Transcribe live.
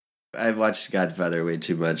I've watched Godfather way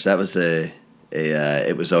too much. That was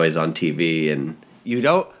it was always on TV, and you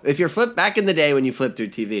don't. If you're flip back in the day when you flipped through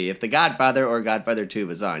TV, if The Godfather or Godfather 2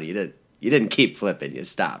 was on, you didn't keep flipping. You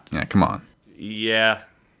stopped. Yeah, come on. Yeah,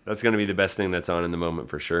 that's going to be the best thing that's on in the moment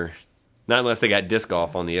for sure. Not unless they got disc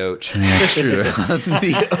golf on the Oach. That's true.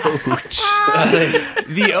 The Oach.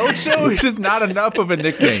 The Ocho is not enough of a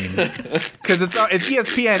nickname because it's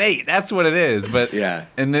ESPN 8. That's what it is. But Yeah.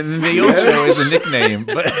 and then the Ocho is a nickname.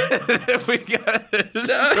 But we got short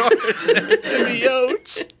to the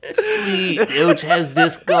Oach. Sweet. The Oach has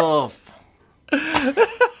disc golf.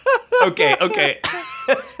 Okay.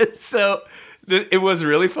 So it was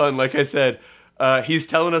really fun. Like I said, he's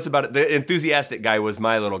telling us about it. The enthusiastic guy was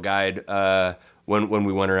my little guide when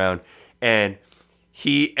we went around, and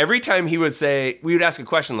every time he would say, we would ask a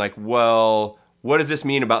question like, well, what does this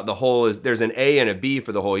mean about the hole? There's an A and a B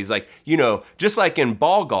for the hole. He's like, just like in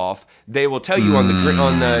ball golf, they will tell you on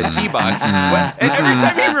the tee box. And every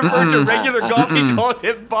time he referred to regular golf, he called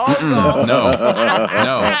it ball golf.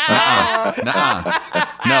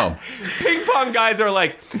 No. Ping pong guys are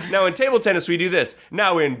like, now in table tennis we do this.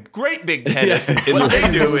 Now in great big tennis, what they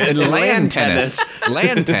do is land tennis.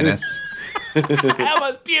 Land tennis. I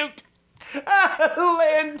almost puked.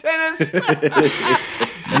 Land tennis.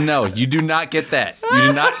 No, you do not get that. You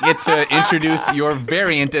do not get to introduce your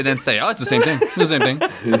variant and then say, "Oh, it's the same thing. It's the same thing.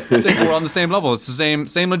 We're on the same level. It's the same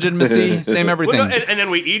legitimacy, same everything." Well, no, and then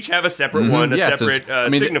we each have a separate one, separate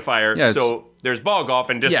signifier. yeah, so there's ball golf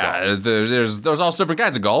and disc golf. Yeah, there's all different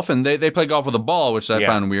kinds of golf, and they play golf with a ball, which I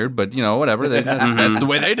find weird, but whatever. That's the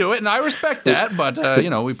way they do it, and I respect that. But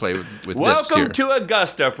we play with discs here. Welcome to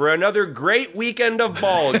Augusta for another great weekend of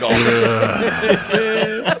ball golf.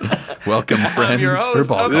 Welcome, friends, I'm your host,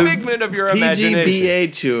 for ball a golf. figment of your imagination.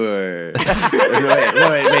 PGBA Tour. wait.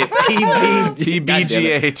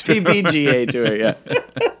 PBGA Tour. PBGA Tour, yeah.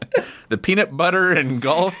 The peanut butter and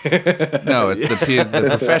golf? No, it's the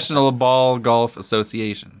Professional Ball Golf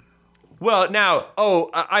Association. Well, now,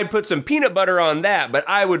 I'd put some peanut butter on that, but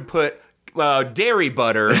I would put dairy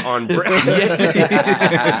butter on bread.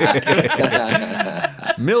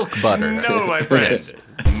 Milk butter. No, my friend. Yes.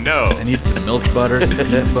 No. I need some milk butter, some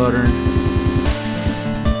peanut butter.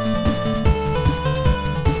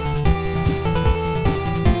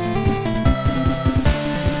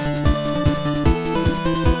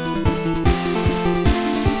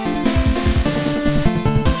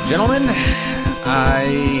 Gentlemen,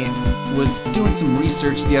 I was doing some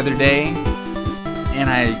research the other day, and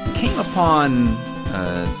I came upon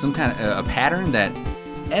some kind of a pattern that,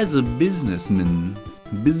 as a businessman,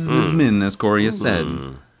 as Corey has said,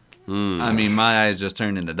 I mean, my eyes just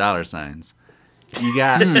turned into dollar signs. You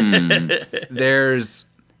got there's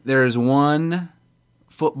one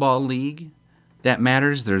football league that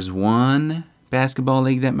matters. There's one basketball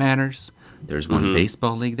league that matters. There's one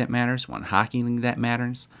baseball league that matters. One hockey league that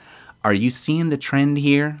matters. Are you seeing the trend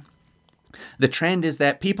here? The trend is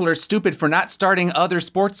that people are stupid for not starting other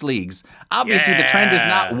sports leagues. Obviously, the trend is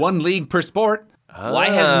not one league per sport. Why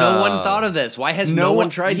has no one thought of this? Why has no one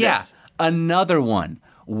tried this? Another one.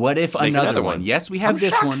 What if another one? Yes, we have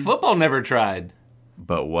this one. Football never tried.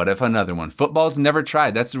 But what if another one? Football's never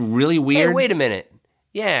tried. That's really weird. Hey, wait a minute.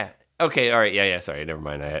 Yeah. Okay, all right. Yeah, sorry. Never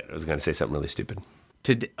mind. I was going to say something really stupid.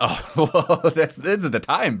 This is the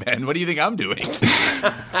time, Ben. What do you think I'm doing?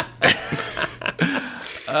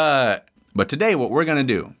 But today, what we're going to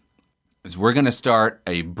do is we're going to start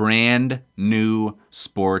a brand new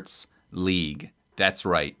sports league. That's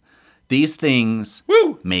right. These things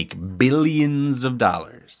make billions of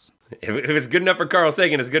dollars. If it's good enough for Carl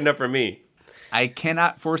Sagan, it's good enough for me. I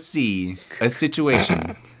cannot foresee a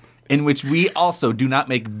situation in which we also do not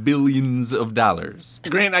make billions of dollars.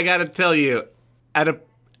 Grant, I gotta tell you,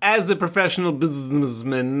 as a professional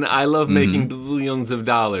businessman, I love making billions of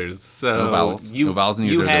dollars. So No vowels. No vowels in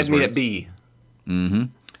either you of had those me words. at B. You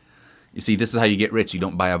see, this is how you get rich. You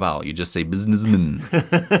don't buy a vowel. You just say businessman.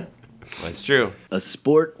 That's true. A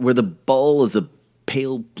sport where the ball is a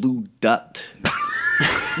pale blue dot.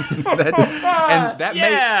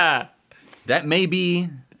 That may be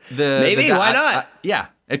the... Maybe, why not? Yeah,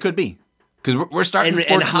 it could be. Because we're starting And a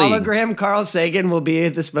sports league. hologram Carl Sagan will be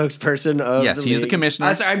the spokesperson of Yes, the he's the league.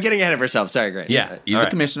 commissioner. Sorry, I'm getting ahead of herself. Sorry, Grace. Yeah. He's the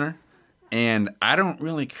commissioner. And I don't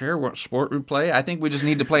really care what sport we play. I think we just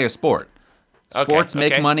need to play a sport. Sports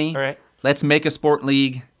make money. All right. Let's make a sport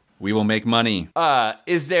league. We will make money.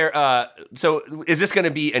 Is there, so is this going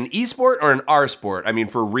to be an e-sport or an R sport? I mean,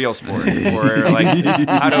 for real sport? Or like,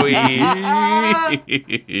 how do we...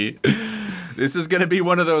 This is going to be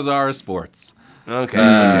one of those R sports.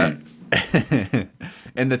 Okay.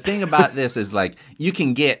 And the thing about this is, like, you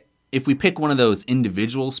can get if we pick one of those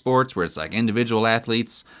individual sports where it's like individual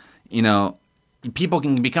athletes, you know, people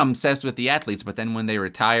can become obsessed with the athletes, but then when they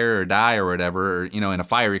retire or die or whatever, or, you know, in a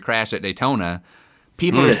fiery crash at Daytona,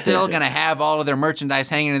 people are still going to have all of their merchandise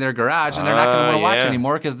hanging in their garage, and they're not going to want to watch yeah.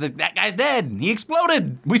 anymore because that guy's dead. He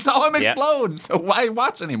exploded. We saw him explode, so why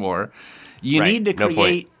watch anymore? You Right. need to No point.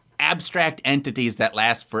 create abstract entities that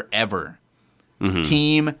last forever.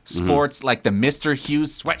 Team sports like the Mr.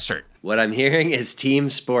 Hughes sweatshirt. What I'm hearing is team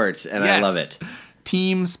sports, and I love it.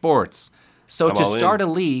 Team sports. So I'm to all in. start a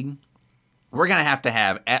league, we're going to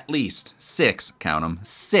have at least 6, count them,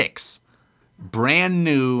 6 brand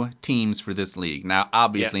new teams for this league. Now,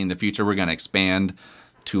 obviously, Yeah. in the future, we're going to expand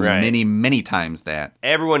to Right. many, many times that.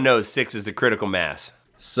 Everyone knows 6 is the critical mass.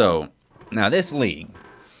 So, now this league,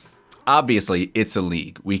 obviously, it's a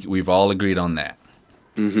league. We've all agreed on that.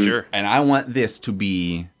 Sure. And I want this to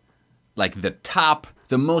be like the top,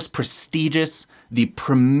 the most prestigious, the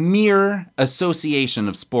premier association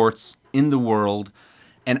of sports in the world.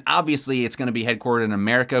 And obviously, it's going to be headquartered in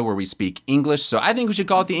America where we speak English. So I think we should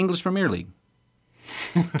call it the English Premier League.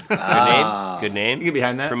 Good name. Good name. You get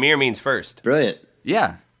behind that. Premier means first. Brilliant.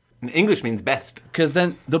 Yeah. And English means best. Because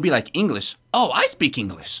then they'll be like, English? Oh, I speak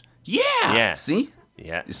English. Yeah. Yeah. See?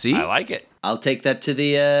 Yeah. You see? I like it. I'll take that to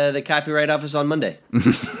the copyright office on Monday.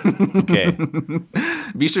 Okay.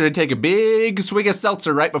 Be sure to take a big swig of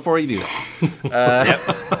seltzer right before you do that.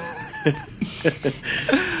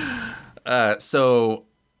 So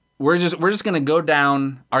we're just gonna go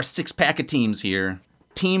down our 6-pack of teams here,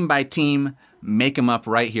 team by team, make them up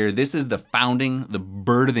right here. This is the founding, the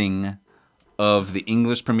birthing of the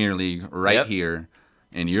English Premier League right Yep. here.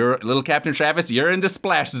 And you're, little Captain Travis, you're in the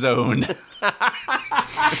splash zone.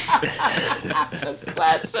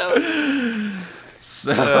 Splash zone.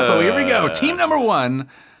 So here we go. Team number 1.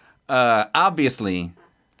 Obviously,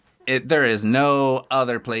 there is no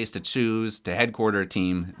other place to choose to headquarter a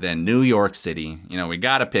team than New York City. You know, we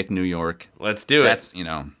got to pick New York. Let's do it. That's, you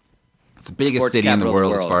know, it's the biggest Sports city in the capital of the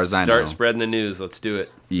world as world. far as I know. Start spreading the news. Let's do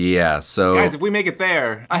it. Yeah, so Guys, if we make it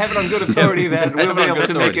there, I have it on good authority that we'll be able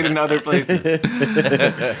to make it in other places.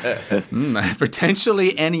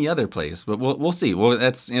 potentially any other place, but we'll see. Well,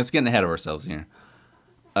 it's getting ahead of ourselves here.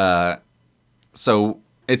 So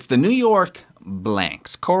it's the New York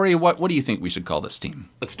Blanks. Corey, what do you think we should call this team?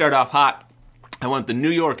 Let's start off hot. I want the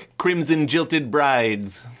New York Crimson Jilted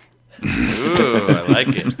Brides. Ooh, I like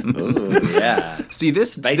it. Ooh, yeah. See,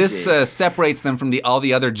 this Spicy. separates them from all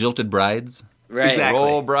the other jilted brides. Right. Exactly.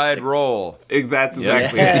 Roll, bride, roll. That's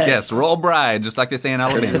exactly Yes. it. Yes, roll bride, just like they say in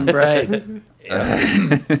Alabama. Right.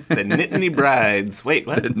 The Nittany Brides. Wait,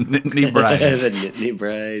 what? Nittany bride. The Nittany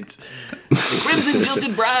Brides. Crimson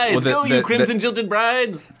Jilted Brides. Well, Go, you Crimson Jilted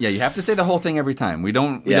Brides. Yeah, you have to say the whole thing every time. We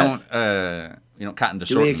don't Yes. cotton to Do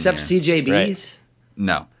shorten we accept here. CJBs?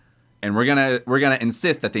 No. And we're gonna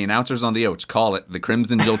insist that the announcers on the Oach call it the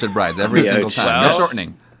Crimson Jilted Brides every The single Oach. time. Well- No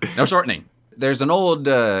shortening. No shortening. There's an old,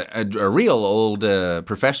 a real old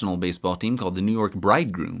professional baseball team called the New York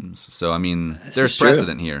Bridegrooms. So I mean, there's is true.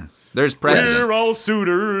 precedent here. There's precedent. We're all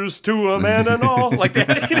suitors to a man and all. Like that.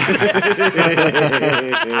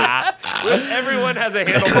 Everyone has a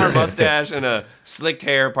handlebar mustache and a slicked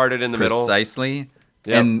hair parted in the middle. Precisely.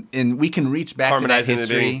 Yep. And we can reach back to that Harmonizing the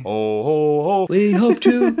history. doing. Oh, ho, ho. We hope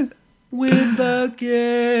to win the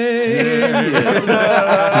game.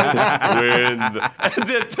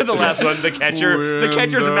 Win to the last one, the catcher. The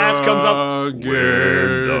catcher's mask comes up.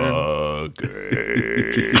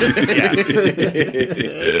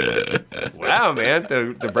 Wow, man,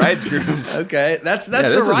 the bridegrooms. Okay, that's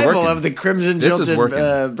this the is rival working. of the Crimson This is Jilted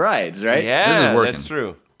working. Brides, right? Yeah, This is working. that's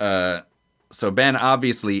true. So Ben,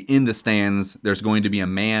 obviously, in the stands, there's going to be a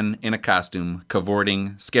man in a costume,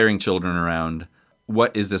 cavorting, scaring children around.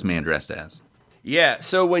 What is this man dressed as? Yeah,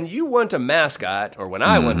 so when you want a mascot, or when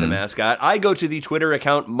I want a mascot, I go to the Twitter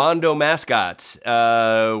account Mondo Mascots,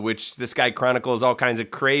 which this guy chronicles all kinds of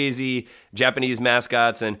crazy Japanese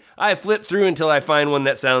mascots, and I flip through until I find one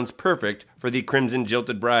that sounds perfect for the Crimson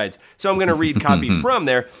Jilted Brides. So I'm going to read copy from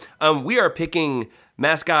there. We are picking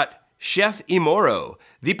mascot Chef Imoro,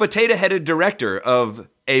 the potato-headed director of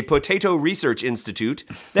a potato research institute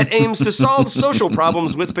that aims to solve social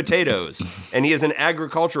problems with potatoes. And he is an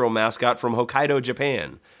agricultural mascot from Hokkaido,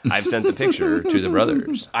 Japan. I've sent the picture to the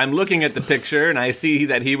brothers. I'm looking at the picture and I see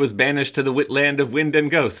that he was banished to the land of wind and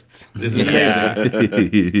ghosts. This is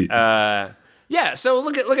Yeah, so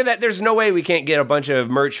look at that. There's no way we can't get a bunch of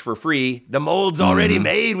merch for free. The mold's already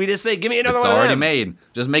made. We just say, give me another It's one of already them. made.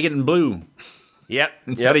 Just make it in blue. Yep.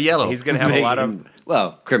 Instead of yellow. He's going to have a lot of...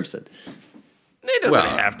 Well, Crimson. It doesn't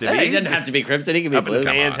Well, have to be. Hey, it He's doesn't have just to be Crimson. He can be up in the blue.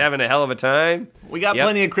 fans having a hell of a time. We got Yep.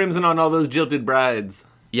 plenty of crimson on all those jilted brides.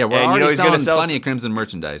 Yeah, we're And you already know he's gonna selling sell plenty of Crimson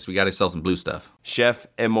merchandise. We got to sell some blue stuff. Chef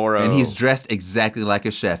Emoro. And he's dressed exactly like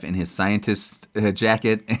a chef in his scientist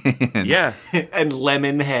jacket and, yeah. And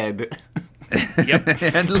lemon head. Yep.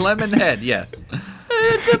 and lemon head, yes.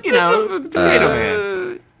 You know,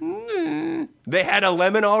 potato man. They had a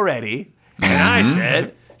lemon already, and I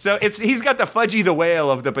said, so he's got the Fudgy the Whale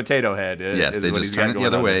of the potato head. Yes, is they what just he's got turn it the going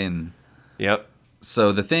other on way. there. And Yep.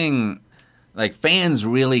 so the thing, like, fans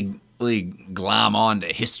really glom on to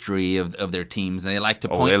history of their teams, and they like to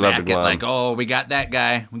they point love to back at, glom. like, oh, we got that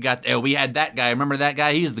guy. We had that guy. Remember that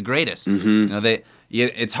guy? He's the greatest. You know,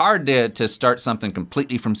 it's hard to start something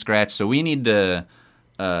completely from scratch, so we need to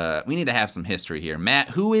have some history here.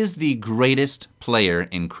 Matt, who is the greatest player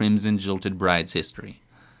in Crimson Jilted Bride's history?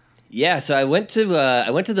 Yeah, so I went to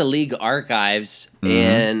the league archives,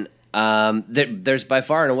 and there's by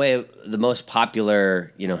far and away the most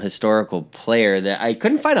popular, historical player. That I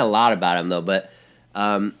couldn't find a lot about him though, but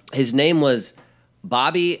his name was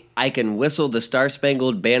Bobby. I can whistle the Star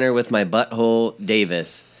Spangled Banner with my butthole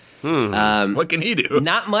Davis. What can he do?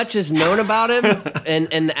 Not much is known about him,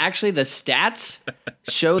 and actually the stats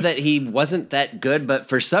show that he wasn't that good. But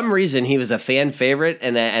for some reason, he was a fan favorite,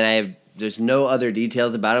 and there's no other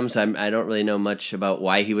details about him, so I don't really know much about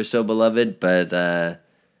why he was so beloved. But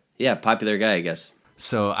yeah, popular guy, I guess.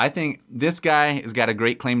 So I think this guy has got a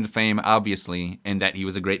great claim to fame, obviously, and that he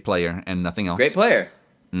was a great player and nothing else. Great player,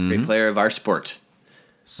 great player of our sport.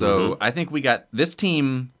 So I think we got this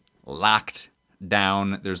team locked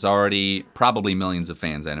down. There's already probably millions of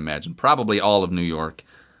fans, I'd imagine. Probably all of New York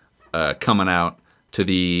coming out to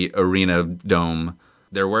the Arena Dome.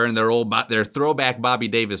 They're wearing their throwback Bobby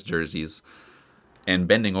Davis jerseys and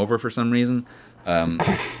bending over for some reason.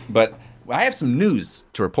 But I have some news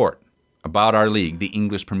to report about our league, the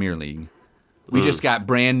English Premier League. We just got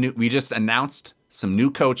we just announced some new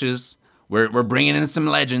coaches. We're bringing in some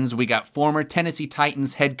legends. We got former Tennessee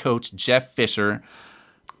Titans head coach Jeff Fisher,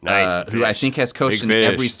 Nice. who I think has coached in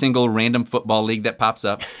every single random football league that pops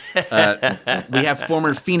up. We have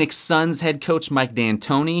former Phoenix Suns head coach Mike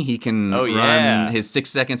D'Antoni. He can run his 6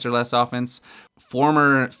 seconds or less offense.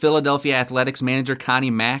 Former Philadelphia Athletics manager Connie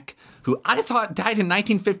Mack, who I thought died in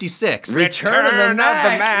 1956. Return of the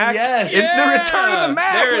Mac. Yes. It's the return of the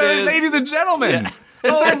Mac, There it is. ladies and gentlemen. Yeah.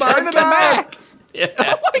 It's the return of the Mac. Yeah.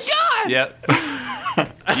 Oh my God. Yep.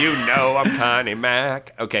 I'm Connie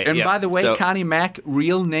Mack. Okay. And yep. by the way, So- Connie Mack,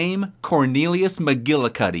 real name Cornelius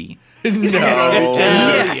McGillicuddy. No.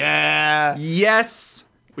 Yes. Yeah. Yes.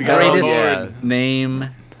 We got on Greatest board. name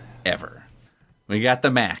ever. We got the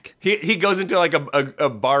Mac. He goes into like a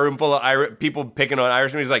bar room full of people picking on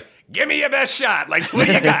Irishmen. He's like, "Give me your best shot. Like, what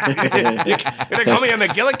do you got? You gonna call me a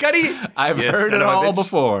McGillicuddy? I've You heard son it of a all bitch."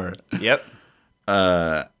 before. Yep.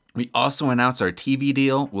 We also announced our TV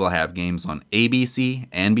deal. We'll have games on ABC,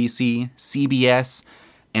 NBC, CBS,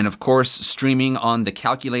 and of course, streaming on the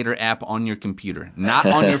Calculator app on your computer. Not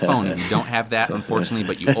on your phone. You don't have that, unfortunately,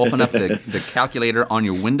 but you open up the calculator on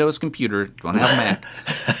your Windows computer. Don't have a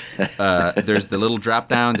Mac. There's the little drop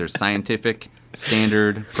down. There's scientific,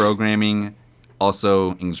 standard, programming,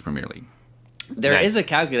 also English Premier League. There Nice. is a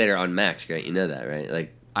calculator on Max, Grant. You know that, right?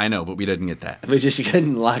 Like, I know, but we didn't get that. we just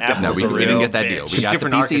couldn't lock Apple. up. No, we didn't get that deal. We got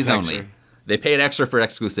Different the PCs architecture. only. They paid extra for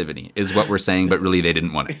exclusivity, is what we're saying, but really they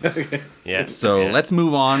didn't want it. Yeah. So Yeah. let's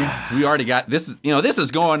move on. We already got this.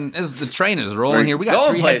 The train is rolling We're here. We got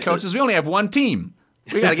going 3 head places. coaches. We only have one team.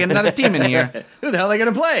 We got to get another team in here. Who the hell are they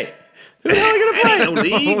gonna play? Who the hell are they gonna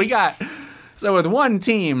play? We got. So with one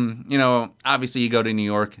team, obviously you go to New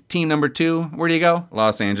York. Team number 2, where do you go?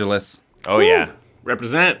 Los Angeles. Oh yeah.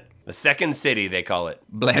 Represent. The second city they call it.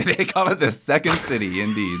 They call it the second city,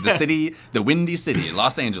 indeed. The Windy City,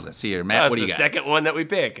 Los Angeles. Here, Matt, That's what do the you got? second one that we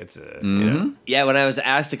pick. It's Yeah, when I was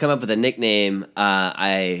asked to come up with a nickname,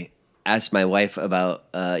 I asked my wife about,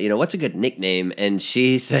 what's a good nickname, and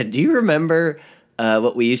she said, "Do you remember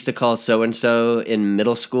what we used to call so and so in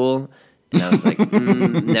middle school?" And I was like,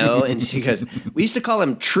 "No," and she goes, "We used to call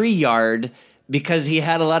him Tree Yard." Because he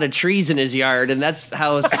had a lot of trees in his yard, and that's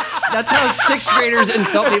how 6th graders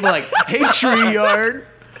insult people like, "Hey, Tree Yard."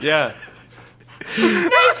 Yeah.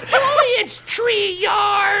 Nice foliage, tree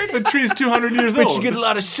yard. The tree's 200 years But old. you get a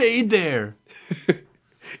lot of shade there.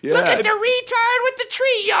 Yeah. Look at the retard with the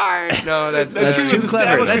tree yard. No, that's That's tree too was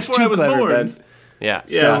clever. established That's before I too was clever, born. Ben. yeah.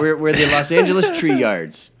 Yeah. So we're the Los Angeles Tree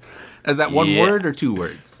Yards. Is that one Yeah. word or 2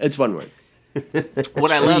 words? It's one word.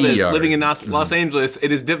 What I love is Tree living in yards. Los Angeles,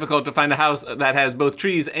 it is difficult to find a house that has both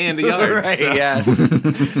trees and a yard. Right, So- yeah.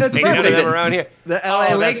 That's Ain't none of them perfect. around here. The LA Oh,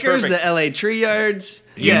 that's Lakers, perfect. the LA Tree Yards.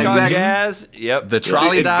 Yeah, Utah exactly. Jazz. Yep. The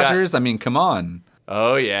trolley It got- Dodgers? I mean, come on.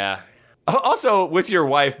 Oh yeah. Also, with your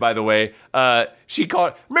wife, by the way, she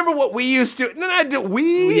called. Remember what we used to?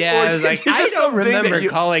 We. Yeah, Or I was like, is this I don't something that remember you-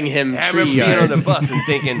 calling him I tree remember being on yard. the bus and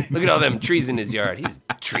thinking, look at all them trees in his yard. He's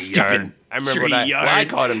a tree yard. I remember tree I yard.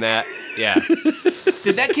 called him that. Yeah.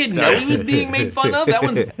 Did that kid know he was being made fun of? That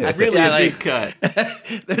one's really Yeah, a deep like-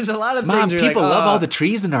 cut. There's a lot of Mom, things. where people you're like, love "Oh, all the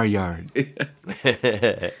trees in our yard.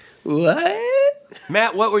 what?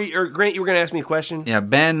 Matt, what were you? Or Grant, you were going to ask me a question. Yeah,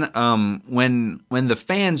 Ben. When the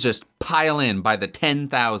fans just pile in by the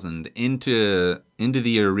 10,000 into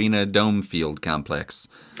the arena dome field complex,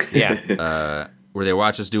 Yeah. where they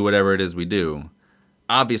watch us do whatever it is we do,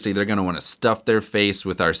 obviously they're gonna want to stuff their face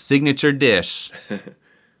with our signature dish.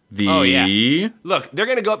 Oh, yeah. Look, they're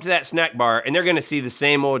going to go up to that snack bar and they're going to see the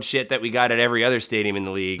same old shit that we got at every other stadium in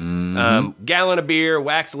the league. Gallon of beer,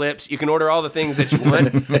 wax lips. You can order all the things that you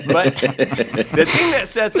want. But the thing that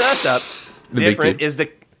sets us up big different two. is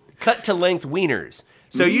the cut to length wieners.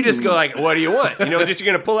 So you just go like, what do you want? Just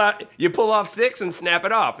you're going to pull off 6 and snap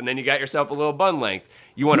it off. And then you got yourself a little bun length.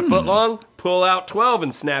 You want a foot long? Pull out 12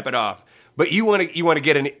 and snap it off. But you want to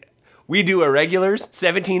get we do a regulars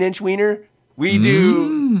 17-inch wiener. We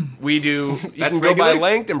do. You can go by regular?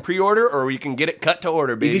 length and pre-order, or you can get it cut to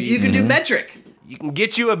order, baby. You can do metric. You can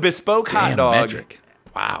get you a bespoke hot Damn, dog. metric.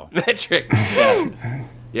 Wow. Metric. Yeah.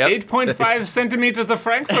 Yep. 8.5 centimeters of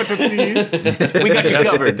Frankfurter, please. We got you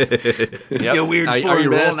covered. Yep. You weird Are foreign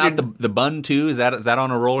you rolling out bastard. the bun too? Is that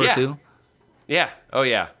on a roller Yeah. too? Yeah. Oh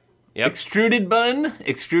yeah. Yep. Extruded bun,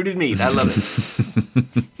 extruded meat. I love it.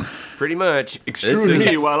 Pretty much. Extruded is-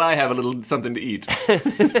 me while I have a little something to eat.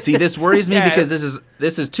 See, this worries me Yeah. because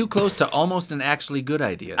this is too close to almost an actually good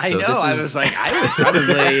idea. I So know. this I is- was like, I would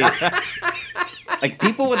probably like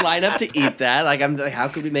people would line up to eat that. Like I'm like, how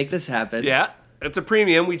could we make this happen? Yeah. It's a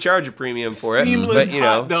premium. We charge a premium for it. Seamless But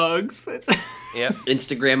hot dogs. Yep.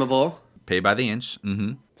 Instagrammable. pay by the inch.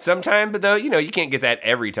 Mm-hmm. Sometime, but though you can't get that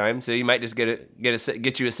every time. So you might just get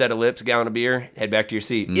you a set of lips, gallon of beer, head back to your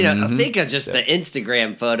seat. You know, think of just the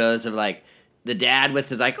Instagram photos of like the dad with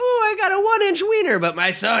his like, oh, I got a 1-inch wiener, but my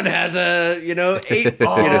son has a 8. Hey,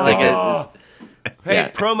 Yeah.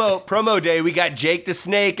 promo day, we got Jake the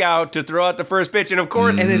Snake out to throw out the first pitch, and of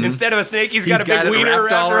course, instead of a snake, he's got a got big it wiener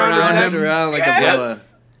wrapped all wrapped around his around neck. wrapped around like Yes. a boa.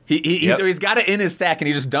 He's got it in his sack and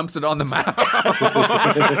he just dumps it on the mound.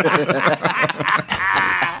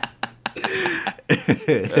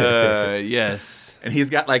 Yes. And he's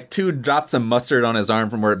got like 2 drops of mustard on his arm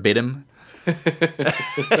from where it bit him.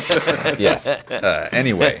 Yes.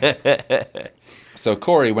 Anyway. So,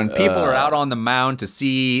 Corey, when people are out on the mound to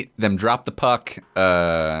see them drop the puck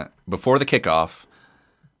before the kickoff,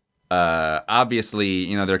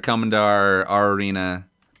 obviously, they're coming to our arena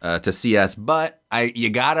to see us. But you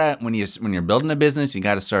gotta, when you're building a business, you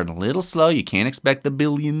gotta start a little slow. You can't expect the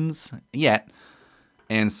billions yet.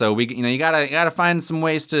 And so you gotta find some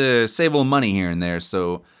ways to save a little money here and there.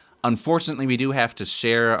 So unfortunately, we do have to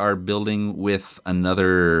share our building with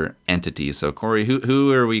another entity. So Corey,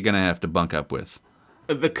 who are we gonna have to bunk up with?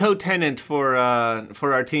 The co-tenant for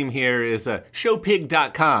our team here is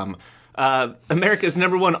showpig.com. America's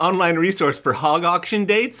 #1 online resource for hog auction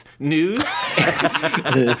dates, news,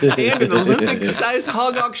 and an Olympic-sized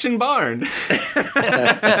hog auction barn.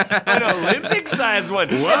 An Olympic-sized one.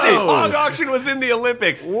 As if hog auction was in the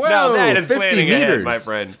Olympics. Now that is 50 planning meters, ahead, my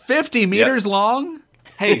friend. 50 meters long.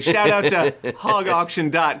 Hey, shout out to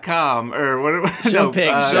hogauction.com or whatever.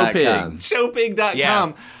 Showpig.com.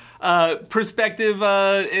 Showpig.com. Prospective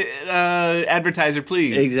advertiser,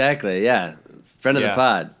 please. Exactly. Yeah. Friend of Yeah. the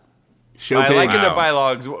pod. I like in the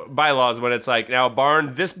Wow. bylaws when it's like, now a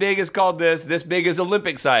barn this big is called this big is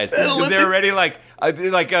Olympic size. 'Cause Olympic- they're already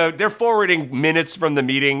they're forwarding minutes from the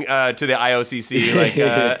meeting to the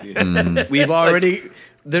IOCC. We've already.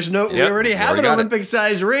 We already have an got it.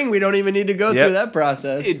 Olympic-sized ring. We don't even need to go through that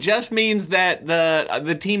process. It just means that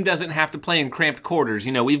the team doesn't have to play in cramped quarters.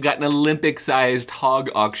 We've got an Olympic-sized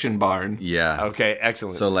hog auction barn. Yeah. Okay,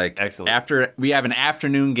 excellent. So excellent. after we have an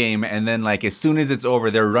afternoon game, and then as soon as it's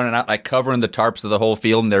over, they're running out covering the tarps of the whole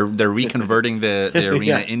field, and they're reconverting the arena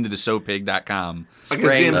Yeah. into the showpig.com. Like a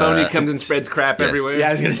Spraying, Zamboni comes and spreads crap yes. everywhere. Yeah,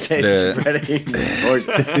 I was gonna say The- spreading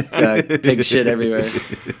pig shit everywhere.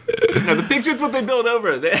 No, the pig shit's what they build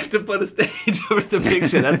over. They have to put a stage over the pig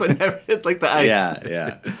shit. That's what it's like the ice.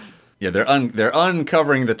 Yeah. Yeah, they're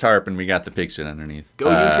uncovering the tarp, and we got the pig shit underneath. Go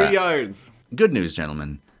you 3 yards. Good news,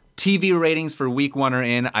 gentlemen. TV ratings for week 1 are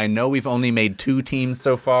in. I know we've only made 2 teams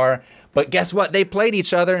so far, but guess what? They played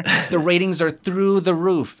each other. The ratings are through the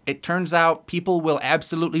roof. It turns out people will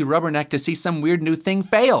absolutely rubberneck to see some weird new thing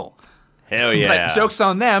fail. Hell yeah. But joke's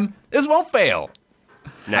on them. This won't fail.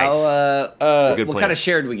 Nice. How, a good what plan. kind of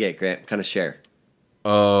share did we get, Grant? What kind of share?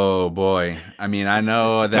 Oh boy. I mean, I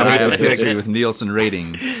know that I have a history with Nielsen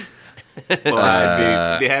ratings. Well,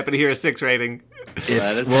 I'd be happy to hear a 6 rating.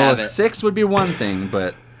 Let us Well, have a it. 6 would be one thing,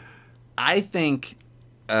 but I think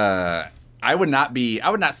I would not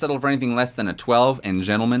settle for anything less than a 12. And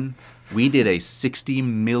gentlemen, we did a 60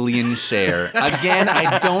 million share. Again,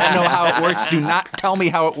 I don't know how it works. Do not tell me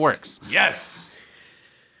how it works. Yes.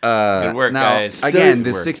 Good work, Now, guys. again, Good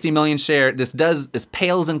this work. 60 million share, this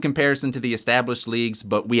pales in comparison to the established leagues,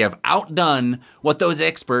 but we have outdone what those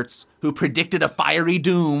experts who predicted a fiery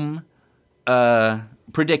doom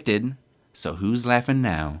predicted. So who's laughing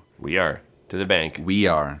now? We are to the bank. We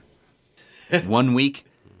are. 1 week,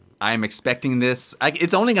 I'm expecting this.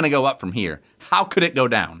 It's only going to go up from here. How could it go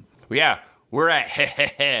down? Yeah, we're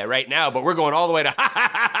at right now, but we're going all the way to ha ha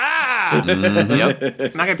ha ha. Yep. I'm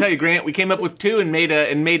not gonna tell you, Grant. We came up with 2 and made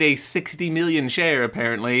a 60 million share.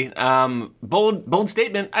 Apparently, bold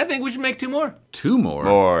statement. I think we should make 2 more. 2 more.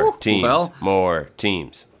 More teams. Well- More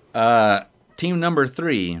teams. Team number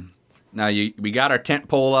 3. Now we got our tent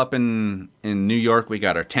pole up in New York. We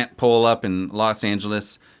got our tent pole up in Los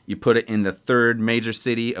Angeles. You put it in the 3rd major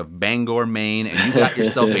city of Bangor, Maine, and you got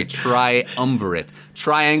yourself a triumvirate.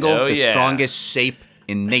 Triangle, Oh, the yeah. strongest shape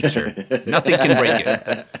in nature. Nothing can break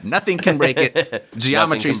it. Nothing can break it.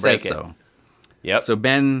 Geometry can break says it. so. Yep. So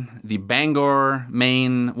Ben, the Bangor,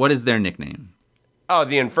 Maine, what is their nickname? Oh,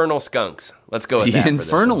 the Infernal Skunks. Let's go with The that. for this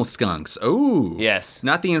Infernal one. Skunks. Oh. Yes.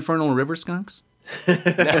 Not the Infernal River Skunks?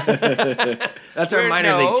 That's our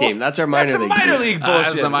minor league team. That's our minor league. That's a minor league bullshit.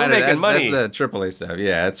 That's the minor, We're making that's, money. That's the AAA stuff.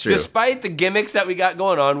 Yeah, that's true. Despite the gimmicks that we got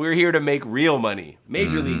going on, we're here to make real money.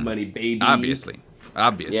 Major league money, baby. Obviously.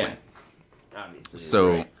 Yeah. Obviously. So,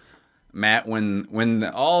 right. Matt, when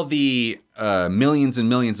all the millions and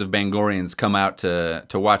millions of Bangorians come out to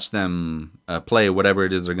watch them play whatever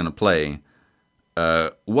it is they're going to play,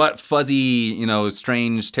 what fuzzy,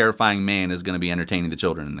 strange, terrifying man is going to be entertaining the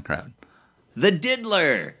children in the crowd? The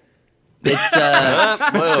Diddler. It's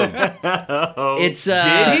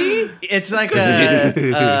Did he? It's like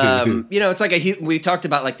it's like we talked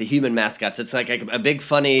about like the human mascots. It's like a big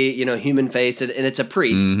funny, human face, and it's a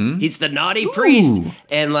priest. He's the naughty priest,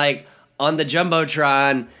 and like on the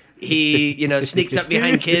jumbotron, he sneaks up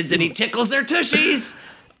behind kids and he tickles their tushies.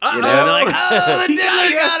 And they're like, oh, the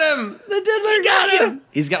Diddler got him! The Diddler got him!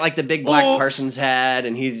 He's got like the big Black Oops. Parsons hat,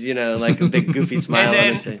 and he's like a big goofy smile And on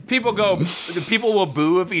his then face. people will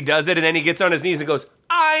boo if he does it, and then he gets on his knees and goes,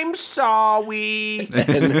 "I'm sorry."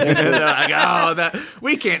 They're like, oh,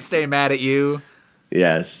 we can't stay mad at you.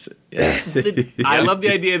 Yes. Yeah. I love the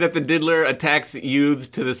idea that the Diddler attacks youths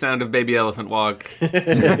to the sound of Baby Elephant Walk.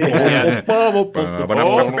 Yeah.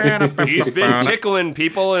 He's been tickling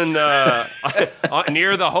people in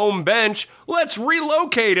near the home bench. Let's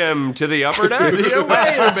relocate him to the upper deck. The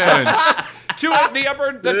away bench. To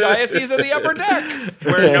the diocese of the upper deck,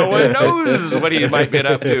 where no one knows what he might get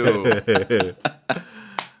up to.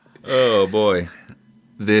 Oh boy,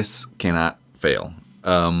 this cannot fail.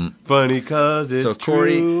 Funny cause it's So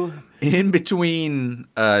Corey, in between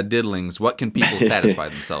diddlings, what can people satisfy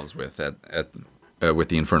themselves with with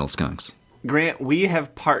the Infernal Skunks? Grant, we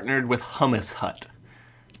have partnered with Hummus Hut,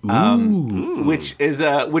 which is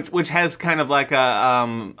which has kind of like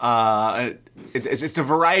it's a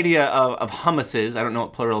variety of hummuses. I don't know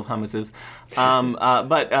what plural of hummus is,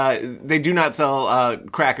 but they do not sell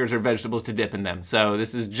crackers or vegetables to dip in them. So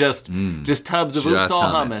this is just tubs of Just Oops All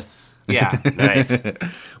hummus. hummus. Yeah. nice.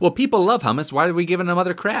 Well, people love hummus. Why are we giving them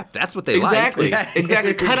other crap? That's what they Exactly. like.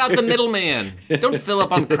 Exactly. Cut out the middleman. Don't fill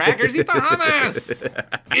up on crackers. Eat the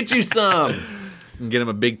hummus. Get you some. Get them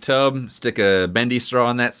a big tub, stick a bendy straw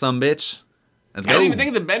in that sumbitch. Let's I go. didn't even think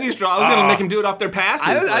of the bendy straw. I was going to make him do it off their passes.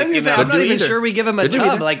 I was like, gonna you say, know. I'm not do even either. sure we give them a Could do tub.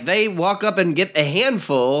 either. Like they walk up and get a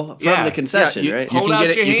handful from Yeah. the concession, Yeah, right? you Hold can out get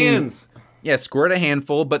it- your you can- hands. Yeah, squirt a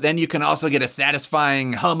handful, but then you can also get a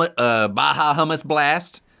satisfying Baja hummus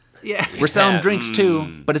blast. Yeah. We're selling drinks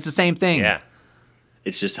too, but it's the same thing. Yeah.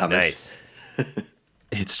 It's just hummus. Nice.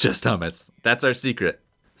 It's just hummus. That's our secret.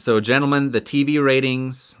 So, gentlemen, the TV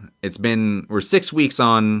ratings, we're 6 weeks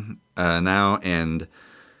on now, and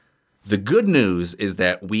the good news is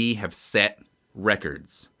that we have set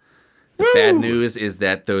records. The bad news is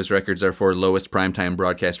that those records are for lowest primetime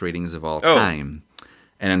broadcast ratings of all time.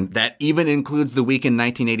 And that even includes the week in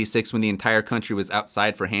 1986 when the entire country was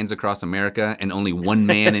outside for Hands Across America and only one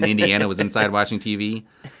man in Indiana was inside watching TV.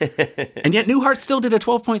 And yet Newhart still did a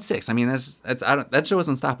 12.6. I mean, that show is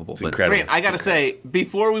unstoppable. But Incredible. Grant, I got to say,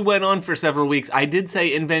 before we went on for several weeks, I did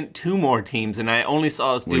say invent 2 more teams, and I only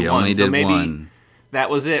saw us do we one. only So did maybe one.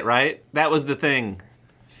 that was it, right? That was the thing.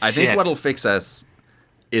 I think Shit. what'll fix us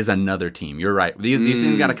is another team. You're right. These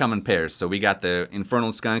things got to come in pairs. So we got the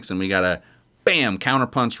Infernal Skunks, and we got to, bam,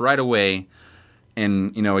 counterpunch right away.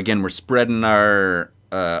 And, again, we're spreading our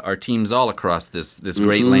teams all across this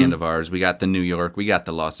great land of ours. We got the New York. We got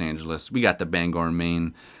the Los Angeles. We got the Bangor,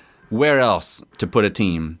 Maine. Where else to put a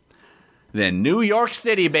team than New York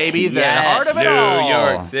City, baby? The heart of it all. New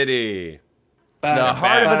York City. The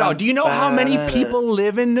heart of it all. Do you know how many people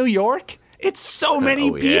live in New York? It's so many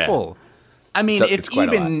people. I mean, if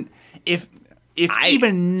even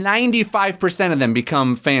 95% of them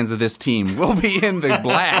become fans of this team, we'll be in the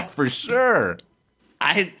black for sure.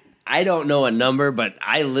 I don't know a number, but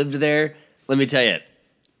I lived there. Let me tell you,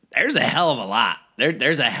 there's a hell of a lot.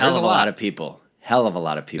 There's a hell of a lot of people. Hell of a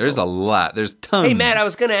lot of people. There's a lot. There's tons. Hey, Matt, I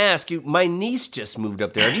was going to ask you. My niece just moved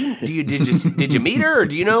up there. Did you meet her, or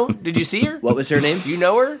do you know? Did you see her? What was her name? Do you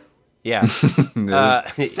know her? Yeah.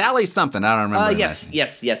 Sally something. I don't remember.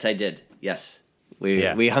 Yes, I did. Yes.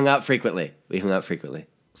 We hung out frequently.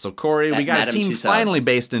 So, Corey, we got Madame a team Tussauds. finally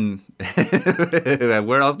based in...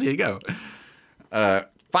 Where else do you go?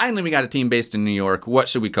 Finally, we got a team based in New York. What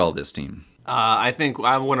should we call this team? I think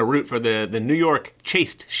I want to root for the New York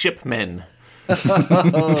Chaste Shipmen.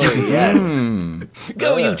 Oh, yes.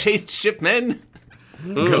 Go, you chaste shipmen!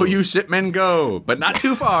 Go, you shipmen, go. But not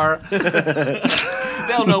too far.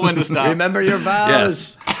 They'll know when to stop. Remember your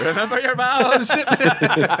vows. Yes. Remember your vows, shipmen.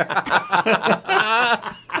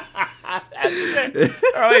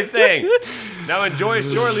 They're always saying, now enjoy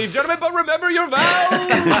shore leave, gentlemen, but remember your vows.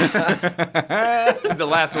 The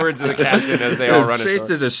last words of the captain as they all run Chased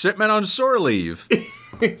ashore. as a shipman on shore leave.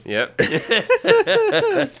 Yep.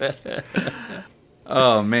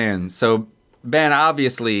 Oh, man. So, Ben,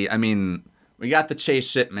 obviously, I mean, we got the chase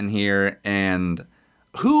shipman here, and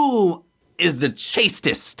who is the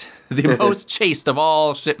chastest, the most chaste of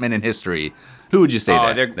all shipmen in history? Who would you say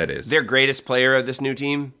that is? Their greatest player of this new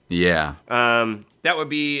team? Yeah. That would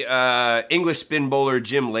be English spin bowler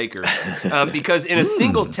Jim Laker. Because in a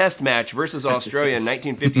single test match versus Australia in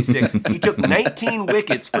 1956, he took 19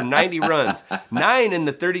 wickets for 90 runs,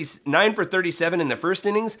 9 for 37 in the first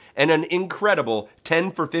innings, and an incredible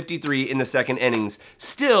 10 for 53 in the second innings.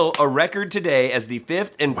 Still a record today as the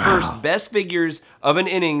fifth and first best figures of an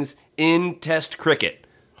innings in test cricket.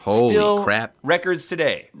 Holy Still crap. records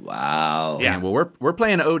today. Wow. Yeah, well, we're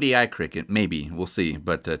playing ODI cricket, maybe. We'll see.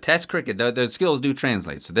 But Test cricket, the skills do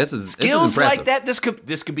translate. So this is Skills impressive. like that, this could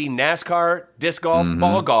be NASCAR, disc golf,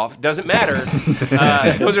 ball golf, doesn't matter.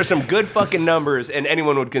 Those are some good fucking numbers, and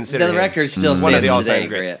anyone would consider The him record still one of the stands all-time today,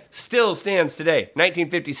 great. Grant. Still stands today,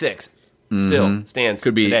 1956. Still stands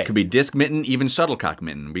Could be today. could be disc mitten, even shuttlecock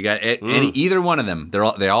mitten. We got either one of them.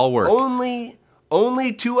 They all work.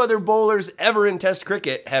 Only 2 other bowlers ever in Test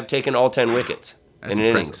cricket have taken all 10 wickets That's in an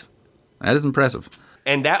impressive. innings. That is impressive.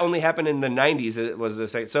 And that only happened in the 90s. It was the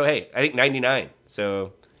second. So, hey, I think 99.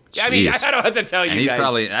 So, I mean, Jeez. I don't have to tell you And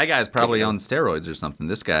guys. that guy's probably on steroids or something.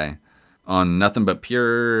 This guy on nothing but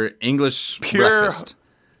pure English breakfast.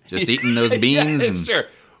 Just eating those beans. Yeah, and sure.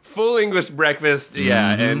 Full English breakfast.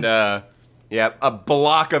 Yeah. And, a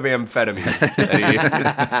block of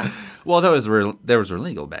amphetamines. Well, those were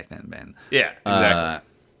legal back then, Ben. Yeah, exactly.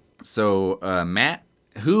 So, Matt,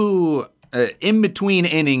 who in between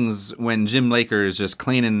innings when Jim Laker is just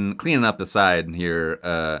cleaning up the side here,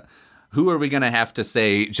 who are we gonna have to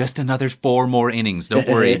say just another 4 more innings? Don't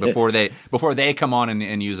worry before they come on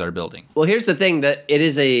and use our building. Well, here's the thing, that it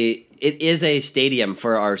is a stadium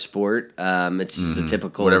for our sport. It's just a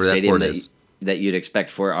typical Whatever that stadium sport is. that you'd expect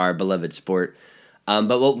for our beloved sport.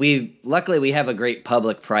 But luckily we have a great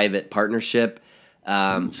public-private partnership.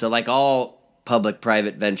 So like all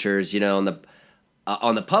public-private ventures,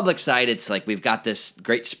 on the public side, it's like we've got this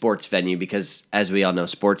great sports venue because, as we all know,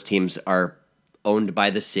 sports teams are owned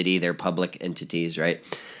by the city. They're public entities, right?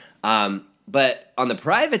 But on the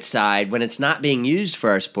private side, when it's not being used for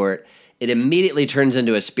our sport, it immediately turns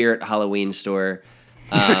into a Spirit Halloween store.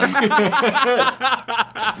 The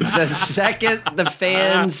second the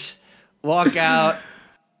fans walk out,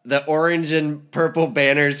 the orange and purple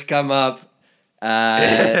banners come up.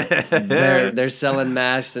 They're selling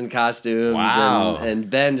masks and costumes. Wow. And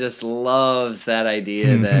Ben just loves that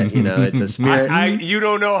idea that, it's a spirit. You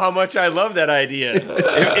don't know how much I love that idea.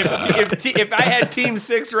 If I had Team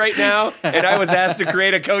 6 right now and I was asked to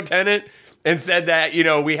create a co-tenant and said that,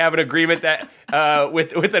 we have an agreement that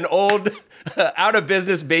with an old out of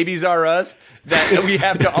business Babies R Us that we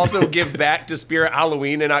have to also give back to Spirit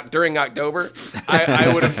Halloween during October,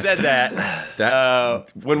 I would have said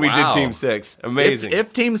that when we did Team 6. Amazing.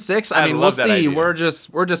 If Team 6, I mean, we'll see. Idea. We're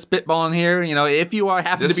just spitballing here. You know, if you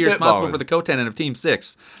happen to be responsible for the co-tenant of Team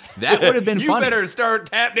 6, that would have been fun. You better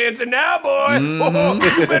start tap dancing now, boy. Oh,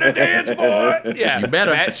 you better dance, boy. Yeah, you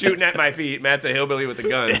better. Matt's shooting at my feet. Matt's a hillbilly with a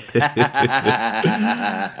gun.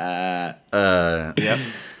 Yep.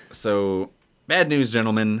 So, bad news,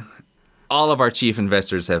 gentlemen. All of our chief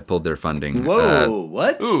investors have pulled their funding. Whoa,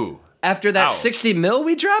 what? Ooh. After that Ow. 60 mil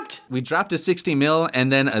we dropped? We dropped to 60 mil,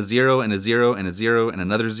 and then a 0 and a 0 and a 0 and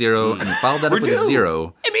another 0, and we followed that up with a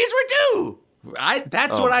 0. It means we're due.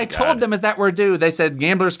 That's Oh what my I told God. them, is that we're due. They said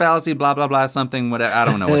gambler's fallacy, blah, blah, blah, something, whatever. I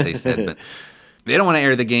don't know what they said, but they don't want to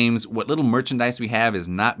air the games. What little merchandise we have is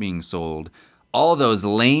not being sold. All those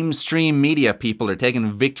lame stream media people are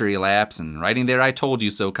taking victory laps and writing their I told you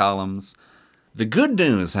so columns. The good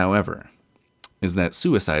news, however, is that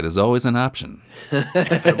suicide is always an option.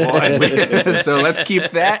 So let's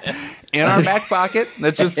keep that in our back pocket.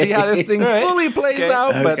 Let's just see how this thing fully plays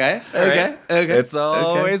out. But Okay. it's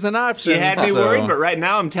always an option. You had me So- worried, but right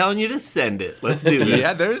now I'm telling you to send it. Let's do this.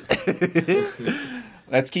 Yeah, there's.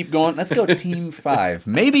 Let's keep going. Let's go Team 5.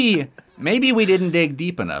 Maybe we didn't dig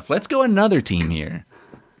deep enough. Let's go another team here.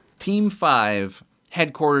 Team 5,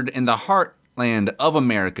 headquartered in the heartland of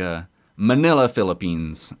America, Manila,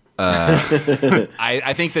 Philippines.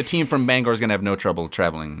 I think the team from Bangor is going to have no trouble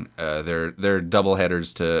traveling. They're double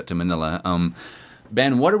headers to Manila.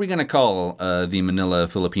 Ben, what are we going to call the Manila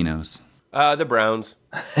Filipinos? The Browns.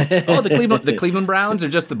 Oh, the Cleveland Browns, or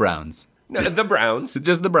just the Browns? No, the Browns.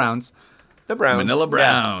 Just the Browns. The Browns. Manila Yeah.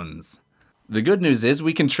 Browns. The good news is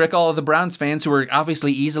we can trick all of the Browns fans who are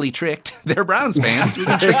obviously easily tricked. They're Browns fans. We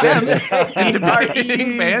can trick them into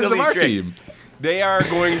being fans of our tricked. team. They are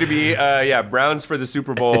going to be, Browns for the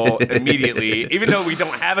Super Bowl immediately, even though we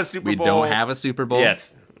don't have a Super We Bowl. don't have a Super Bowl.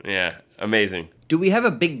 Yes. Yeah. Amazing. Do we have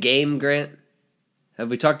a big game, Grant?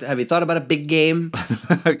 Have you thought about a big game?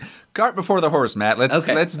 Cart before the horse, Matt. Let's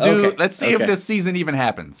see if this season even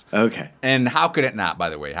happens. Okay. And how could it not, by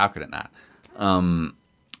the way? How could it not?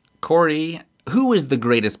 Corey, who is the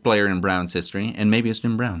greatest player in Browns history? And maybe it's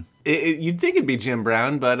Jim Brown. You'd think it'd be Jim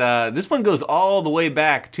Brown, but this one goes all the way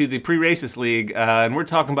back to the pre-racist league, and we're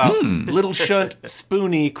talking about Little Shunt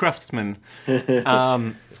Spoonie Cruftsman.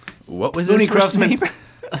 What was Spoonie his first Cruftsman. name?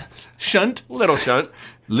 Shunt? Little Shunt.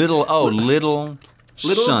 Little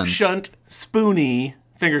Shunt. Shunt Spoonie,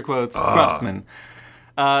 finger quotes, Cruftsman.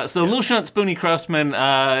 Little Shunt Spoonie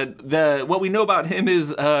Cruftsman, what we know about him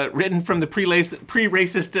is written from the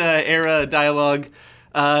pre-racist era dialogue.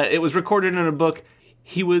 It was recorded in a book.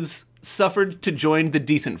 He was suffered to join the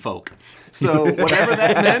decent folk. So whatever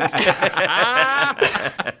that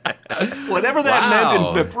meant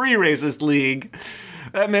in the pre-racist league,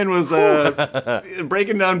 that man was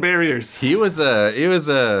breaking down barriers. He was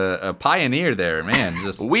a pioneer there, man.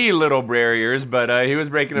 Just Wee little barriers, but he was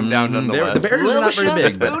breaking them down nonetheless. the barriers are not very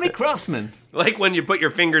big, but Spoonie Cruftsman. Like when you put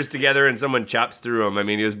your fingers together and someone chops through them. I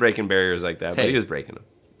mean, he was breaking barriers like that, but he was breaking them.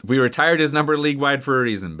 we retired his number league-wide for a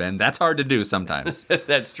reason, Ben. That's hard to do sometimes.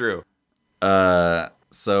 That's true.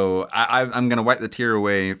 So I'm going to wipe the tear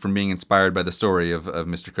away from being inspired by the story of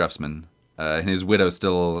Mr. Cruftsman. And his widow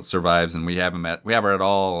still survives, and we have her at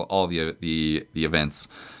all the events.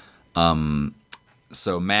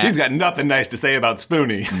 So Matt, She's got nothing nice to say about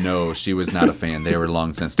Spoonie. no, she was not a fan. They were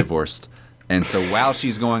long since divorced. And so while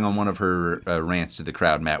she's going on one of her rants to the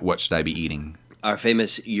crowd, Matt, what should I be eating? Our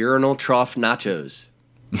famous urinal trough nachos.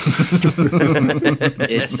 It's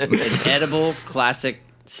an edible, classic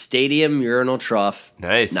stadium urinal trough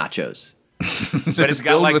Nice. nachos. But it's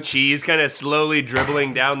got filled like with- cheese kind of slowly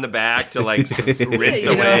dribbling down the back to like rinse You know, it's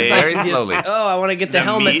away. like Very you just- slowly. oh, I want to get the The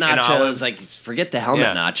helmet meat and nachos. olives. Like, forget the helmet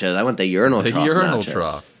Yeah. nachos. I want the urinal The trough urinal nachos.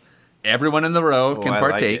 trough. Everyone in the row can I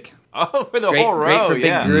like partake. it. Oh, for the Great, whole row. great for big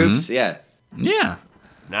yeah. groups. Yeah. Yeah.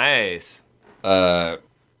 Nice.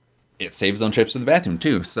 It saves on trips to the bathroom,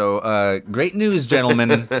 too. So, great news,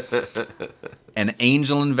 gentlemen. An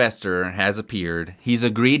angel investor has appeared. He's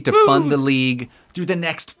agreed to fund the league through the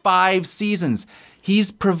next 5 seasons. He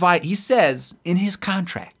says in his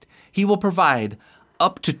contract, he will provide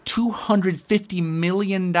up to $250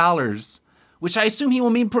 million, which I assume he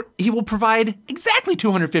will provide exactly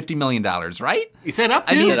 $250 million, right? He said up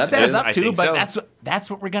to. I mean, said it up says to. up I to, think but so. that's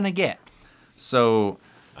what we're going to get. So,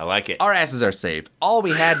 I like it. our asses are saved. All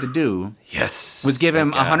we had to do Yes. was give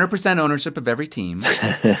him Thank God. 100% ownership of every team.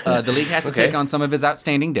 The league has to take on some of his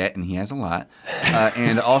outstanding debt, and he has a lot.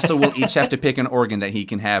 And also, we'll each have to pick an organ that he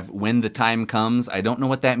can have when the time comes. I don't know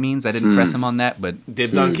what that means. I didn't press him on that, but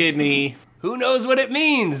Dibs on kidney. who knows what it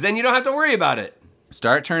means? Then you don't have to worry about it.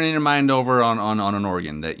 Start turning your mind over on an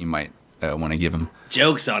organ that you might want to give him.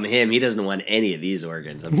 Joke's on him. He doesn't want any of these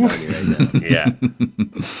organs. I'm telling you right now.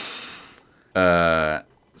 Yeah.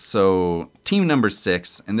 So, team number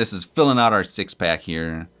 6, and this is filling out our 6-pack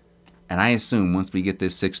here. And I assume once we get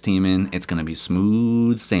this 6 team in, it's going to be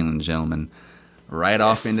smooth sailing, gentlemen. Right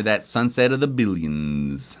off into that sunset of the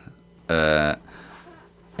billions.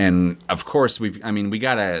 And of course, we've hit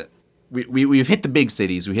the big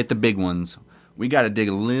cities, we hit the big ones. We got to dig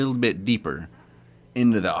a little bit deeper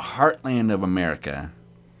into the heartland of America.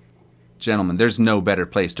 Gentlemen, there's no better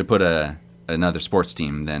place to put another sports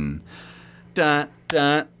team than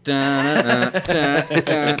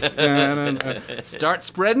start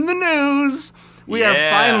spreading the news. We are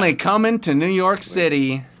finally coming to New York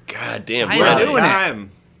City. God damn, We're doing it.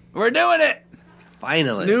 We're doing it.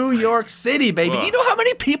 Finally. New York City, baby. Do you know how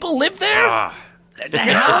many people live there? There's a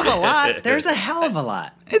hell of a lot. There's a hell of a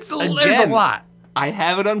lot. There's a lot. I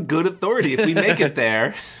have it on good authority if we make it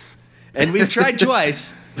there. And we've tried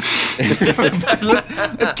twice.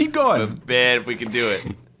 Let's keep going. Man, if we can do it.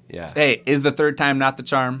 Yeah. Hey, is the third time not the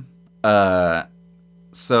charm?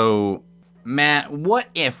 So, Matt, what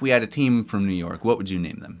if we had a team from New York? What would you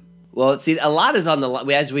name them? Well, see, a lot is on the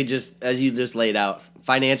line. As you just laid out,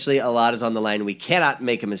 financially, a lot is on the line. We cannot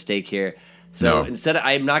make a mistake here. So instead,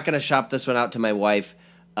 I'm not going to shop this one out to my wife.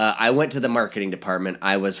 I went to the marketing department.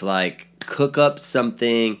 I was like, cook up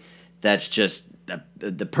something that's just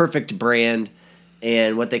the perfect brand.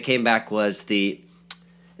 And what they came back was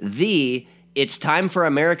it's time for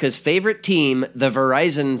America's favorite team, the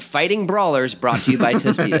Verizon Fighting Brawlers, brought to you by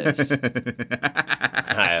Tostitos.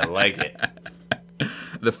 I like it.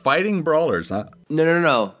 The Fighting Brawlers, huh?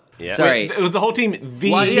 No. Yeah. Sorry. It was the whole team. In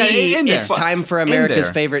there. It's time for America's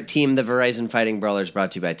there. favorite team, the Verizon Fighting Brawlers,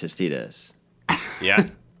 brought to you by Tostitos. Yeah.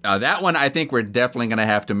 That one, I think we're definitely going to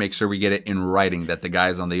have to make sure we get it in writing that the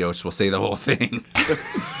guys on the Oats will say the whole thing.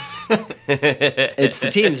 It's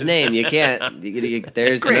the team's name. You can't.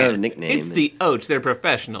 There's no nickname. It's the Oats. They're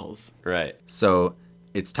professionals. Right. So,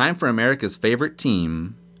 it's time for America's favorite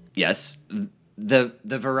team. Yes. The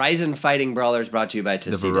Verizon Fighting Brawlers, brought to you by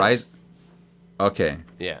Tostitos. The Verizon. Okay.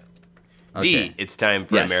 Yeah. Okay. It's time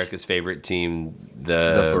for Yes. America's favorite team,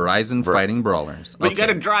 The Verizon Fighting Brawlers. But you got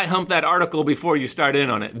to dry hump that article before you start in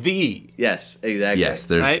on it. Yes, exactly. Yes,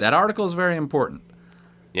 Right? that article is very important.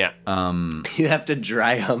 Yeah. You have to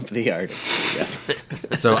dry hump the article. Yeah.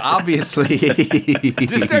 So obviously,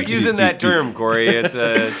 Just start using that term, Corey. It's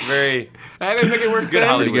very. I didn't think it worked good good.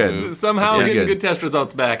 Hollywood good. move. Somehow Yeah, getting good. good test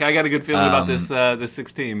results back. I got a good feeling about this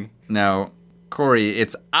 6 team. Now, Corey,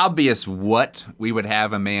 it's obvious what we would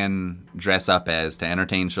have a man dress up as to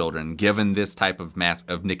entertain children, given this type of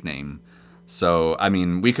nickname. So, I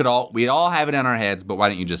mean, we'd all have it in our heads, but why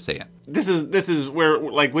don't you just say it? This is where,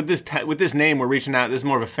 like, with this name, we're reaching out. This is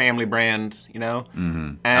more of a family brand, you know.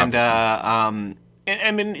 Mm-hmm. And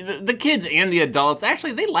I mean, the kids and the adults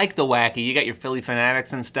actually they like the wacky. You got your Philly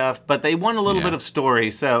fanatics and stuff, but they want a little bit of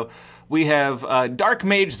story. So we have Dark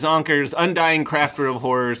Mage Zonkers, Undying Crafter of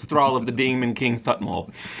Horrors, Thrall of the Demon King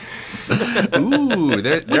Thutmol. Ooh,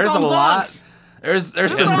 there's a lot. There's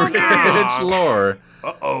some rich lore.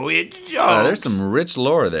 Uh-oh, it's Jones. There's some rich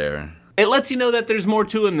lore there. It lets you know that there's more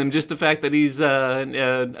to him than just the fact that he's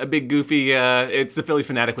a big goofy. It's the Philly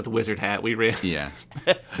fanatic with the wizard hat. We read. Yeah.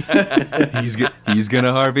 he's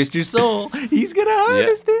gonna harvest your soul. He's gonna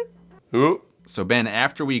harvest it. Ooh. So Ben,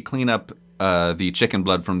 after we clean up the chicken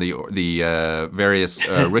blood from the various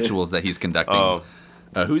rituals that he's conducting,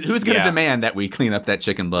 who's gonna demand that we clean up that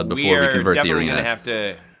chicken blood before we convert the arena? We are definitely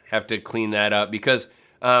going to have to clean that up because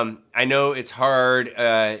I know it's hard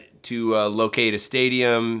to locate a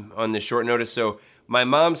stadium on this short notice. So my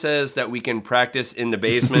mom says that we can practice in the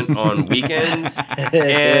basement on weekends,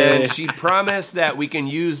 and she promised that we can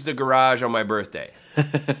use the garage on my birthday.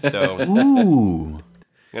 So Ooh. I'm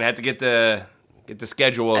gonna have to get the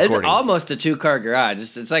schedule It's according. almost a 2-car garage.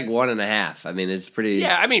 It's like 1.5. I mean, it's pretty.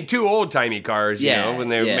 Yeah, I mean 2 old timey cars. You Yeah, know, when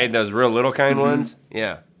they yeah. made those real little kind ones.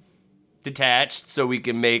 Yeah. Detached, so we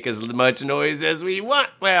can make as much noise as we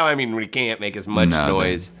want. Well, I mean, we can't make as much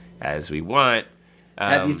noise as we want.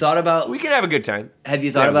 Have you thought about? We could have a good time. Have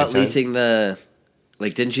you thought have a about good time. leasing the?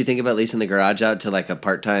 Like, didn't you think about leasing the garage out to like a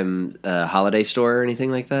part-time holiday store or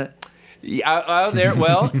anything like that? Yeah, there.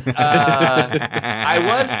 Well, I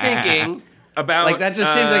was thinking about Like that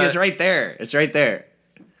just seems like it's right there. It's right there.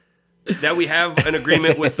 that we have an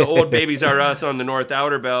agreement with the Old Babies R Us on the North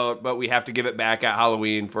Outer Belt, but we have to give it back at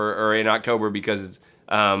Halloween or in October because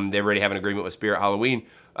they already have an agreement with Spirit Halloween.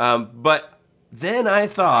 But then I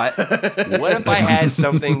thought, what if I had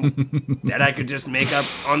something that I could just make up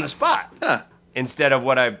on the spot instead of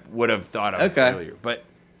what I would have thought of earlier? But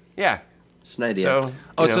yeah, Just an idea. so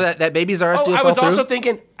So that baby's RS deal I fell was through?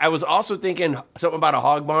 also thinking something about a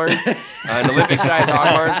hog barn, an Olympic-sized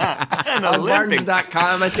hog barn.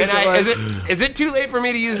 Barnes.com, I think it was. Is it too late for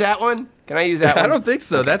me to use that one? Can I use that one? I don't think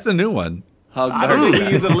so. That's a new one. Hog I don't barn. think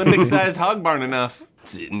we use Olympic-sized hog barn enough.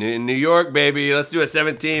 In New York, baby. Let's do a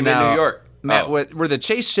 17 in New York. Matt, Oh. were the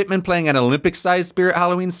Chase Shipman playing at an Olympic-sized Spirit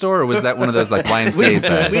Halloween store, or was that one of those like YMCA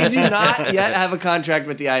size? We do not yet have a contract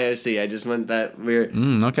with the IOC. I just want that we're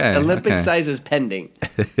Okay. Olympic okay. size is pending.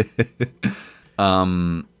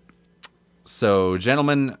 So,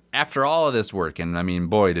 gentlemen, after all of this work, and I mean,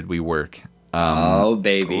 boy, did we work. Oh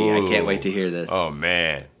baby, I can't Ooh. wait to hear this. Oh,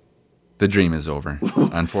 man. The dream is over.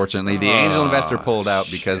 Unfortunately, the angel investor pulled out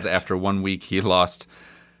because after 1 week he lost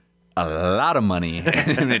a lot of money,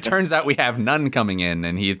 and it turns out we have none coming in,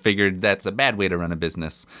 and he figured that's a bad way to run a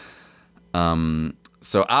business.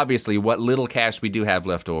 So obviously, what little cash we do have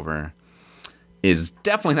left over is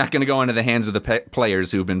definitely not going to go into the hands of the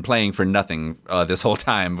players who've been playing for nothing this whole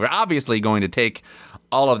time. We're obviously going to take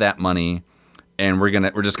all of that money, and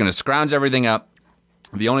we're just gonna scrounge everything up.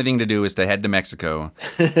 The only thing to do is to head to Mexico.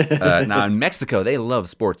 Now, in Mexico, they love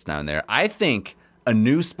sports down there. I think a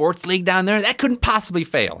new sports league down there, that couldn't possibly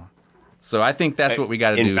fail. So I think that's what we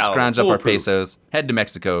got to do. Infallible. Scrounge up our Foolproof. pesos, head to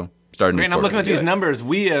Mexico, start a new Grant, I'm sport looking at league. these numbers.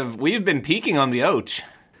 We've been peaking on the Oach.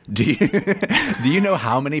 Do you know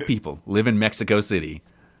how many people live in Mexico City?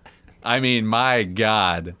 I mean, my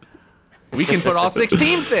God. We can put all 6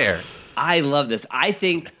 teams there. I love this. I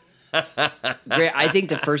think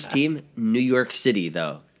the first team, New York City,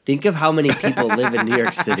 though. Think of how many people live in New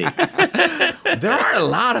York City. There are a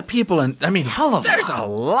lot of people, and I mean, there's a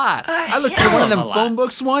lot. I looked at one of them phone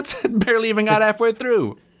books once and barely even got halfway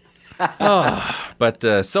through.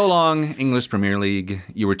 But so long, English Premier League.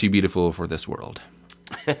 You were too beautiful for this world.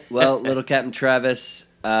 Well, little Captain Travis,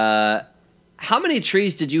 how many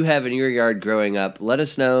trees did you have in your yard growing up? Let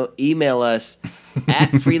us know. Email us at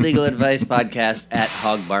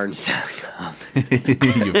freelegaladvicepodcast@hogbarns.com.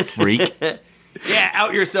 You freak. Yeah,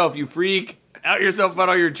 out yourself, you freak. Out yourself about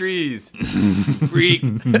all your trees. Freak.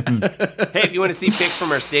 Hey, if you want to see pics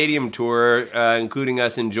from our stadium tour, including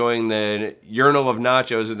us enjoying the urinal of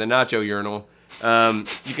nachos or the nacho urinal,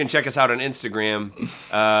 you can check us out on Instagram.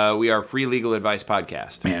 We are Free Legal Advice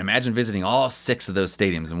Podcast. Man, imagine visiting all 6 of those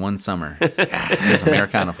stadiums in one summer. There's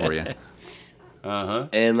Americana for you.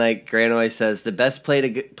 And like Grant always says, the best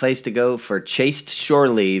place to go for chaste shore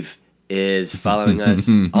leave is following us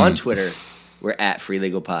on Twitter. We're at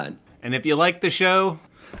FreeLegalPod. And if you like the show,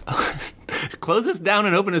 close us down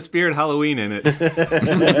and open a Spirit Halloween in it.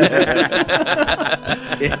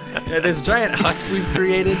 Yeah, this giant husk we've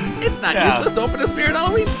created, it's not useless. Open a Spirit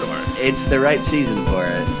Halloween store. It's the right season for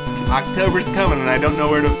it. October's coming, and I don't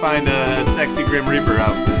know where to find a sexy Grim Reaper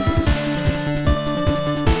outfit.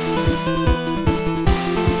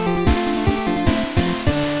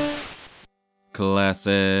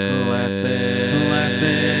 Classic.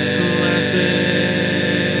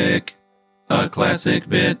 A classic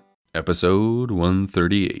bit. Episode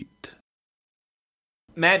 138.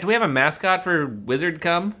 Matt, do we have a mascot for Wizard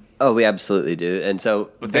Come? Oh, we absolutely do. And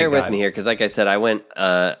so bear thank with God. me here, because like I said, I went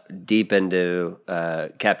deep into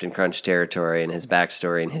Captain Crunch territory and his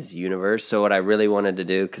backstory and his universe. So what I really wanted to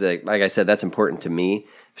do, because like I said, that's important to me.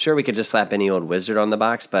 Sure, we could just slap any old wizard on the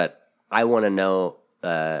box, but I want to know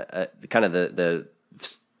kind of the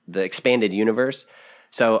expanded universe.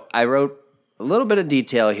 So I wrote a little bit of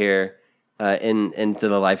detail here into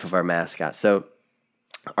the life of our mascot. So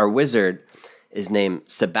our wizard is named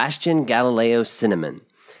Sebastian Galileo Cinnamon.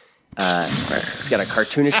 He's got a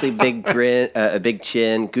cartoonishly big grin, a big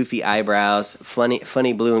chin, goofy eyebrows,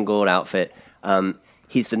 funny blue and gold outfit.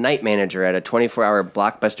 He's the night manager at a 24-hour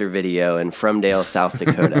Blockbuster Video in Fromdale, South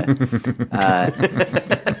Dakota.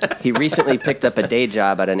 He recently picked up a day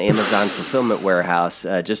job at an Amazon fulfillment warehouse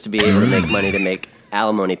just to be able to make money to make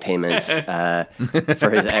alimony payments for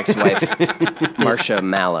his ex-wife, Marcia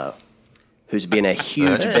Mallow, who's being a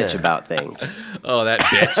huge bitch about things. Oh, that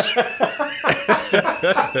bitch.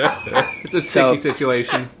 It's a sticky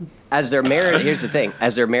situation. As their marriage, here's the thing: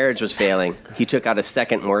 as their marriage was failing, he took out a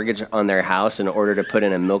second mortgage on their house in order to put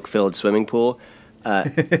in a milk-filled swimming pool.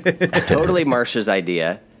 Totally Marcia's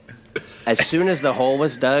idea. As soon as the hole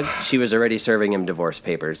was dug, she was already serving him divorce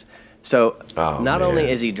papers. So not only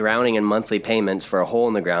is he drowning in monthly payments for a hole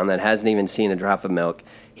in the ground that hasn't even seen a drop of milk,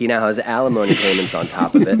 he now has alimony payments on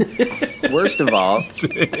top of it. Worst of all,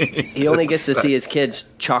 he only gets to see his kids,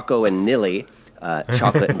 Choco and Nilly,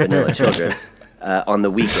 chocolate and vanilla children, on the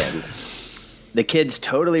weekends. The kids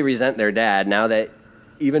totally resent their dad now that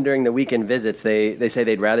even during the weekend visits, they say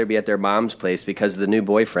they'd rather be at their mom's place because the new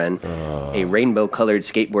boyfriend, a rainbow-colored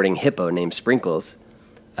skateboarding hippo named Sprinkles,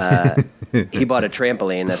 he bought a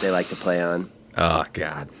trampoline that they like to play on. Oh,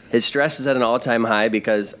 God. His stress is at an all-time high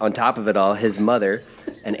because, on top of it all, his mother,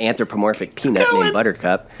 an anthropomorphic peanut named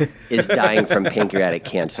Buttercup, is dying from pancreatic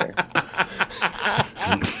cancer.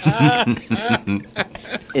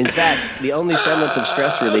 In fact, the only semblance of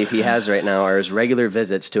stress relief he has right now are his regular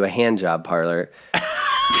visits to a handjob parlor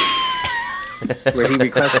where he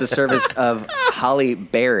requests the service of Holly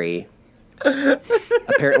Berry.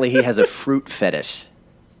 Apparently, he has a fruit fetish.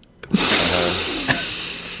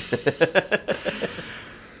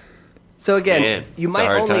 So again, Man, you it's a might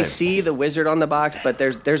hard only time. see the wizard on the box, but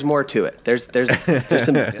there's more to it. There's a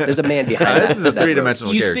man behind that. This is a that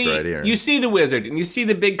three-dimensional You character see, right here. you see the wizard, and you see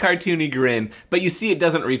the big cartoony grin, but you see it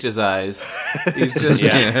doesn't reach his eyes. He's just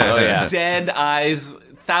Oh yeah. dead eyes,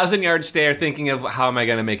 1,000-yard stare, thinking of how am I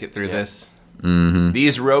going to make it through this?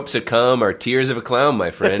 These ropes of cum are tears of a clown,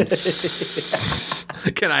 my friend.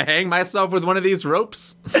 Can I hang myself with one of these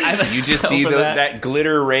ropes? I have a You just spell see for that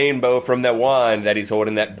glitter rainbow from that wand that he's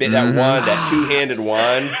holding. That wand, that two-handed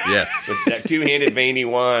wand. Yes. With that two-handed veiny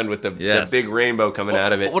wand with the big rainbow coming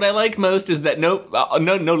out of it. What I like most is that no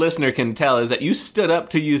listener can tell is that you stood up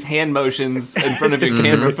to use hand motions in front of your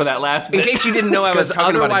camera for that last In bit. case you didn't know I was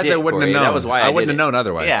talking about a Otherwise, dick, I wouldn't Corey. have known. That was why I wouldn't did have known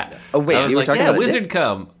otherwise. Yeah. Oh, wait, I was you were like, talking yeah, about a wizard dick?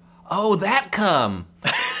 cum. Oh, that cum.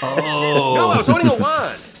 No, I was holding a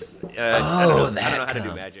wand. I don't know how to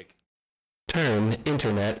do magic. Turn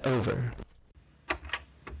internet over.